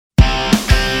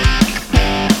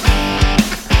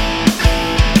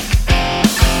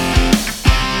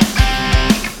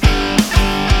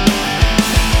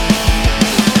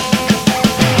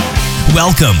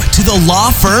Welcome to the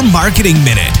Law Firm Marketing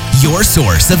Minute, your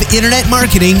source of internet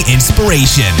marketing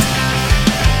inspiration.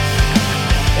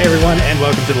 Hey everyone, and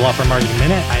welcome to the Law Firm Marketing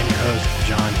Minute. I'm your host,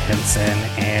 John Henson,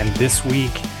 and this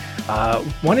week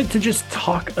wanted to just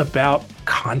talk about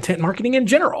content marketing in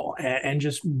general and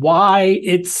just why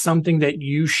it's something that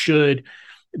you should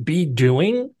be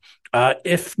doing.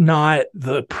 If not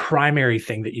the primary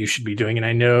thing that you should be doing. And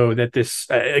I know that this,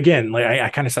 again, like I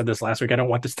kind of said this last week, I don't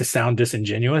want this to sound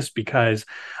disingenuous because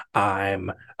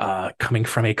I'm coming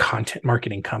from a content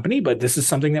marketing company, but this is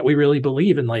something that we really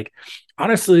believe in. Like,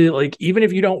 honestly, like even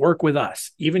if you don't work with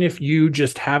us, even if you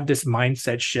just have this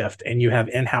mindset shift and you have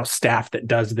in-house staff that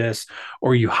does this,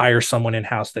 or you hire someone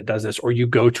in-house that does this, or you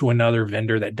go to another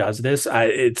vendor that does this,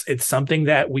 it's something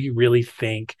that we really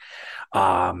think,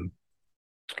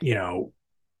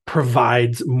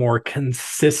 provides more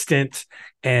consistent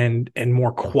and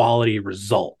more quality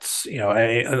results.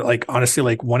 Honestly,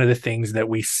 like one of the things that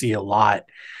we see a lot,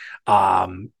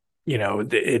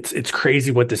 it's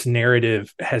crazy what this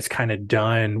narrative has kind of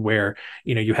done where,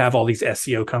 you have all these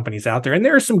SEO companies out there, and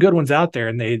there are some good ones out there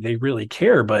and they really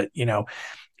care, but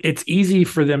it's easy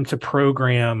for them to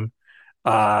program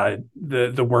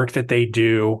the work that they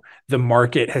do. The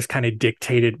market has kind of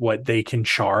dictated what they can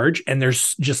charge, and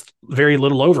there's just very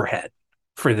little overhead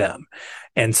for them.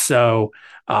 And so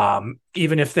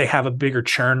even if they have a bigger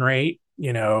churn rate,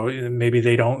 maybe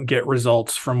they don't get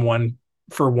results from one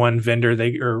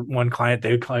vendor, or one client,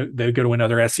 they go to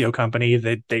another SEO company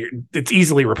that it's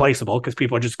easily replaceable because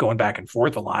people are just going back and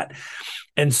forth a lot.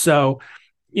 And so,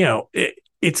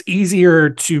 it's easier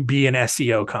to be an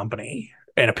SEO company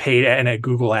and a paid and a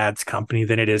Google Ads company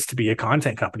than it is to be a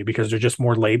content company, because there's just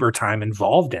more labor time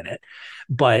involved in it.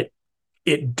 But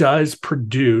it does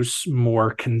produce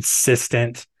more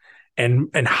consistent and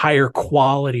higher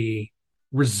quality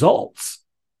results,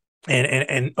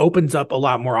 and opens up a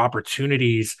lot more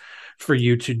opportunities for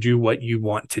you to do what you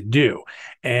want to do.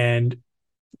 And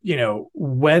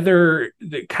whether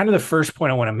the first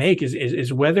point I want to make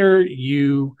is whether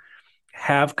you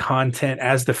have content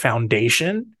as the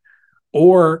foundation,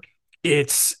 or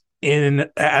it's in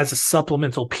as a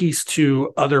supplemental piece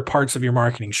to other parts of your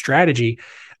marketing strategy,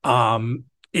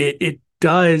 it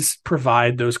does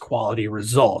provide those quality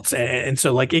results. And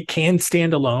so like it can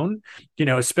stand alone,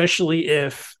 especially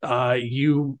if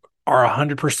you are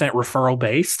 100% referral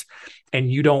based and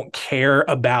you don't care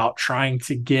about trying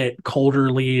to get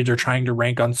colder leads or trying to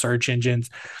rank on search engines.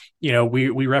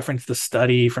 We referenced the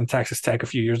study from Texas Tech a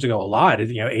few years ago a lot.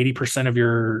 80% of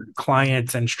your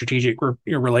clients and strategic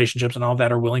relationships and all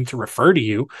that are willing to refer to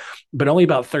you, but only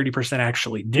about 30%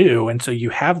 actually do. And so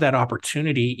you have that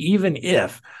opportunity, even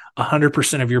if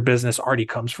 100% of your business already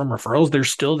comes from referrals, there's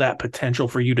still that potential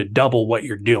for you to double what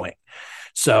you're doing.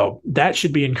 So that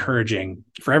should be encouraging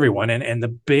for everyone. And the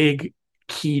big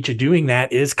key to doing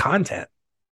that is content.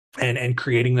 And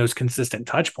creating those consistent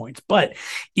touch points. But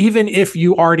even if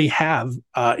you already have,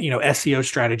 SEO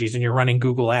strategies and you're running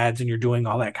Google Ads and you're doing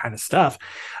all that kind of stuff,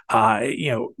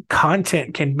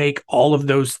 content can make all of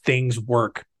those things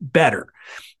work better.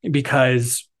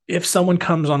 Because if someone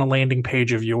comes on a landing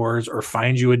page of yours or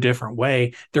finds you a different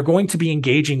way, they're going to be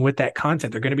engaging with that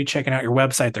content. They're going to be checking out your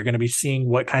website. They're going to be seeing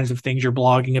what kinds of things you're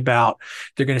blogging about.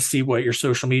 They're going to see what your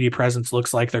social media presence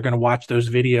looks like. They're going to watch those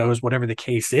videos, whatever the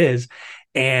case is.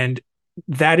 And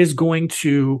that is going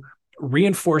to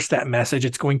reinforce that message.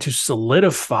 It's going to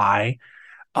solidify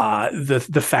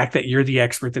the fact that you're the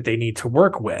expert that they need to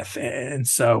work with. And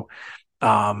so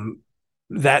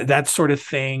that sort of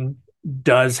thing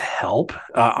does help.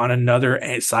 On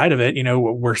another side of it,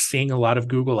 we're seeing a lot of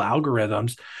Google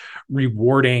algorithms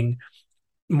rewarding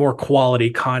more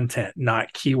quality content,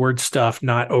 not keyword stuff,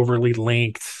 not overly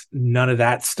linked, none of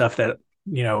that stuff that,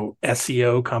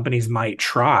 SEO companies might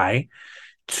try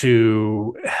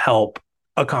to help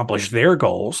accomplish their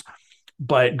goals.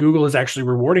 But Google is actually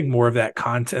rewarding more of that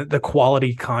content, the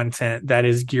quality content that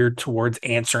is geared towards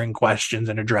answering questions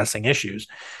and addressing issues.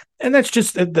 And that's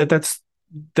just,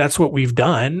 that's what we've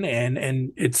done,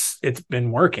 and it's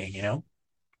been working.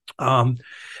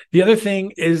 The other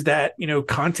thing is that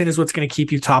content is what's going to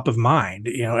keep you top of mind.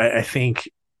 I think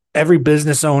every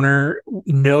business owner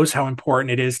knows how important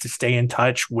it is to stay in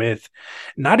touch with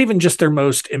not even just their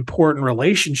most important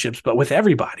relationships, but with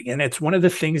everybody. And it's one of the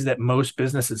things that most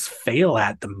businesses fail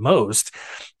at the most,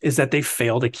 is that they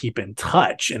fail to keep in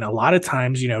touch. And a lot of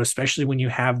times, especially when you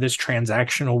have this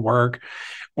transactional work,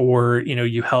 or,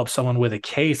 you help someone with a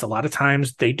case, a lot of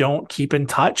times they don't keep in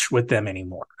touch with them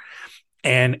anymore.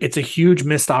 And it's a huge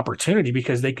missed opportunity,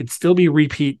 because they could still be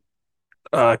repeat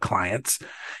clients.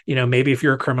 Maybe if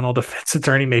you're a criminal defense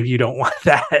attorney, maybe you don't want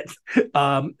that.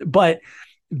 But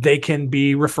they can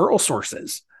be referral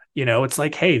sources. It's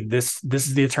like, hey, this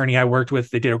is the attorney I worked with.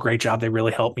 They did a great job. They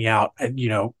really helped me out. And,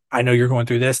 I know you're going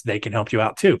through this. They can help you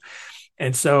out too.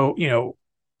 And so,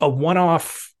 a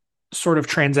one-off sort of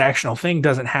transactional thing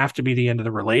doesn't have to be the end of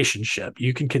the relationship.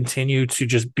 You can continue to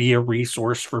just be a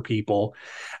resource for people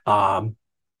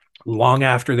long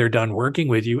after they're done working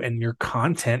with you, and your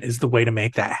content is the way to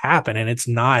make that happen. And it's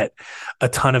not a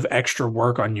ton of extra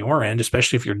work on your end,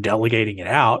 especially if you're delegating it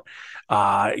out.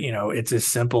 It's as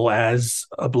simple as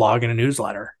a blog and a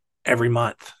newsletter every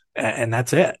month, and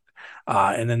that's it.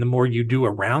 And then the more you do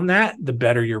around that, the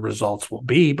better your results will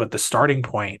be. But the starting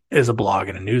point is a blog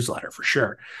and a newsletter for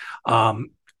sure.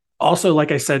 Also,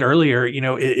 like I said earlier,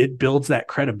 it builds that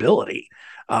credibility.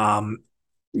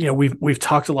 We've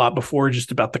talked a lot before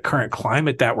just about the current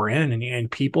climate that we're in, and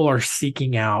people are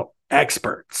seeking out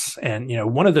experts. And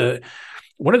one of the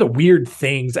weird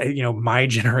things my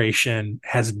generation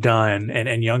has done,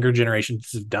 and younger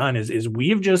generations have done, is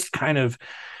we've just kind of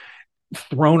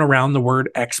thrown around the word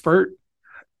expert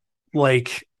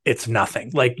like it's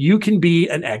nothing. Like, you can be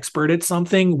an expert at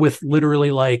something with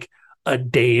literally like a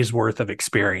day's worth of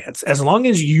experience. As long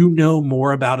as you know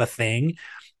more about a thing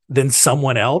than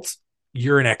someone else,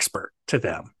 you're an expert to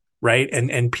them, right?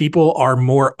 And people are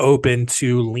more open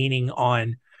to leaning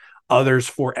on others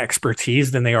for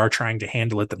expertise than they are trying to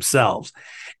handle it themselves.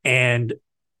 And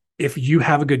if you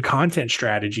have a good content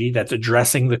strategy that's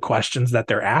addressing the questions that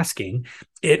they're asking,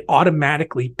 it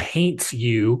automatically paints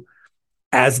you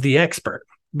as the expert.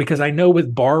 Because I know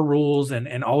with bar rules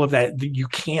and all of that, you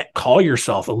can't call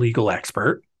yourself a legal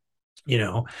expert.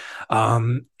 You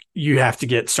have to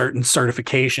get certain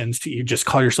certifications to you just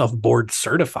call yourself board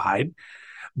certified,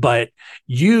 but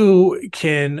you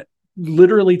can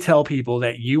literally tell people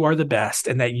that you are the best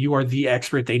and that you are the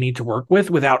expert they need to work with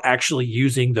without actually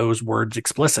using those words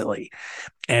explicitly.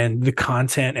 And the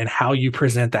content and how you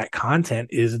present that content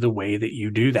is the way that you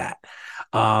do that.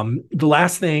 The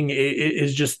last thing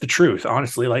is just the truth.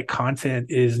 Honestly, like, content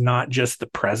is not just the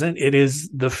present, it is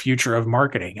the future of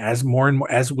marketing. As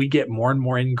we get more and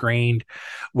more ingrained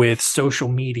with social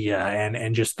media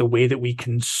and just the way that we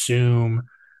consume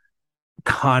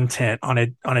content on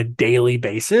a daily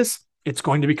basis, it's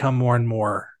going to become more and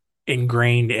more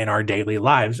ingrained in our daily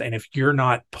lives. And if you're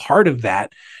not part of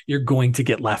that, you're going to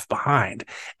get left behind,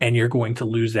 and you're going to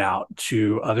lose out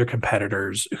to other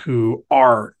competitors who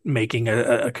are making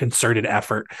a concerted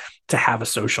effort to have a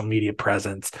social media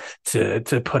presence, to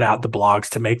put out the blogs,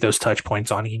 to make those touch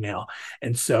points on email.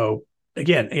 And so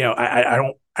again,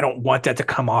 I don't want that to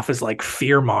come off as like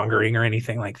fear mongering or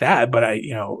anything like that, but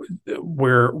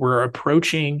we're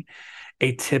approaching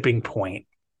a tipping point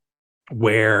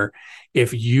where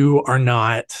if you are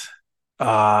not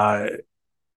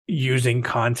using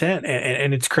content,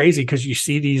 and it's crazy because you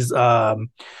see these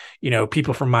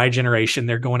people from my generation,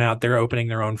 they're going out, they're opening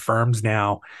their own firms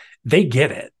now. They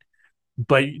get it,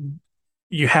 but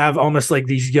you have almost like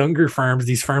these younger firms,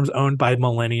 these firms owned by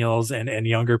millennials and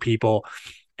younger people,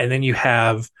 and then you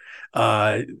have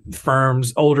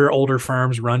firms, older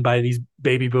firms run by these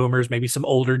baby boomers, maybe some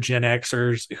older Gen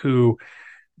Xers who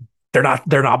they're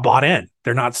not bought in,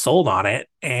 they're not sold on it.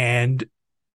 And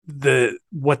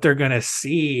what they're going to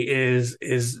see is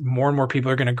more and more people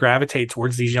are going to gravitate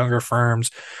towards these younger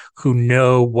firms who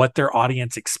know what their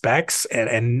audience expects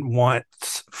and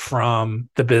wants from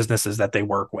the businesses that they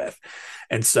work with.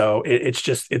 And so it's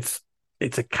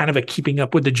a kind of a keeping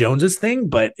up with the Joneses thing,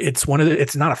 but it's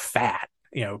not a fad.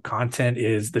 Content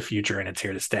is the future and it's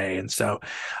here to stay. And so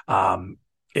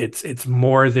it's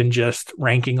more than just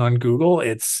ranking on Google.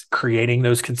 It's creating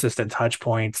those consistent touch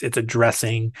points. It's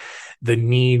addressing the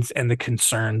needs and the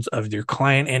concerns of your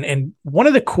client. And one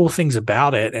of the cool things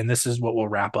about it, and this is what we'll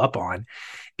wrap up on,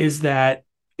 is that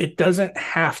it doesn't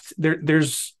have to,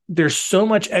 there's so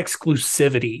much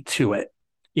exclusivity to it.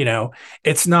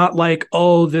 It's not like,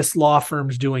 oh, this law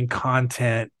firm's doing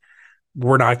content,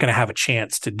 we're not going to have a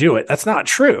chance to do it. That's not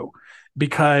true,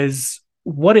 because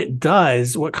what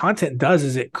content does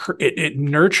is it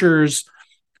nurtures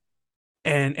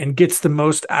and gets the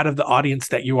most out of the audience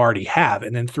that you already have.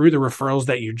 And then through the referrals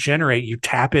that you generate, you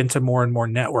tap into more and more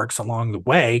networks along the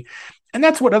way. And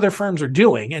that's what other firms are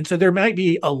doing. And so there might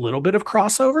be a little bit of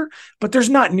crossover, but there's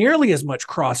not nearly as much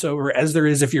crossover as there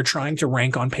is if you're trying to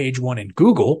rank on page one in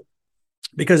Google.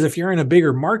 Because if you're in a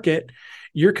bigger market,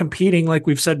 you're competing, like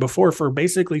we've said before, for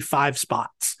basically 5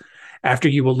 spots after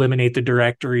you eliminate the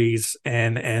directories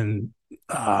and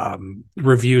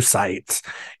review sites.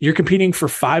 You're competing for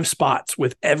 5 spots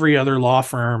with every other law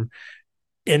firm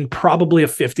in probably a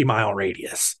 50-mile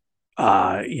radius,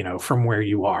 from where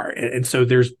you are. And so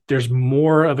there's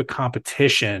more of a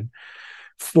competition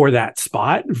for that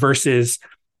spot versus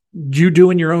you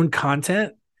doing your own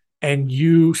content and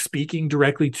you speaking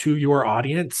directly to your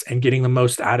audience and getting the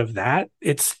most out of that.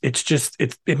 It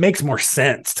makes more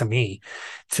sense to me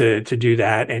to do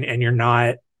that. And you're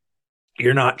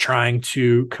not trying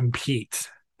to compete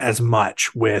as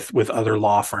much with other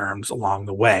law firms along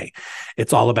the way.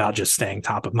 It's all about just staying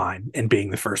top of mind and being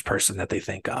the first person that they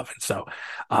think of. And so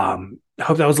I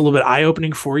hope that was a little bit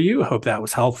eye-opening for you. I hope that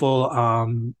was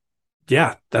helpful.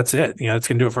 Yeah, that's it. It's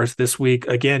going to do it for us this week.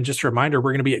 Again, just a reminder,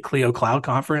 we're going to be at Clio Cloud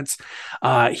Conference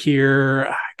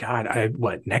here.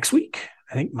 Next week?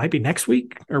 I think it might be next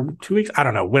week or 2 weeks. I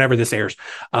don't know, whenever this airs.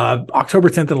 October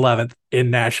 10th and 11th in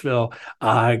Nashville.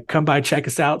 Come by, check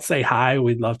us out, say hi.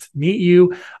 We'd love to meet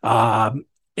you.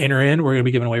 Enter in. We're going to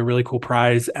be giving away a really cool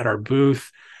prize at our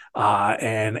booth.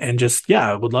 And just,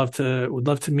 would love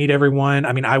to meet everyone.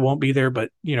 I mean, I won't be there,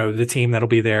 but the team that'll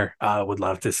be there, would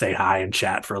love to say hi and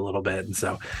chat for a little bit. And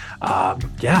so,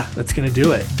 that's going to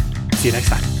do it. See you next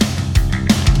time.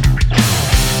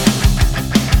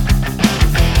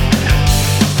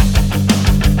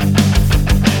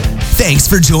 Thanks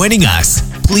for joining us.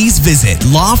 Please visit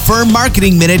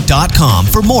lawfirmmarketingminute.com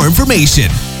for more information.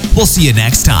 We'll see you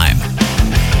next time.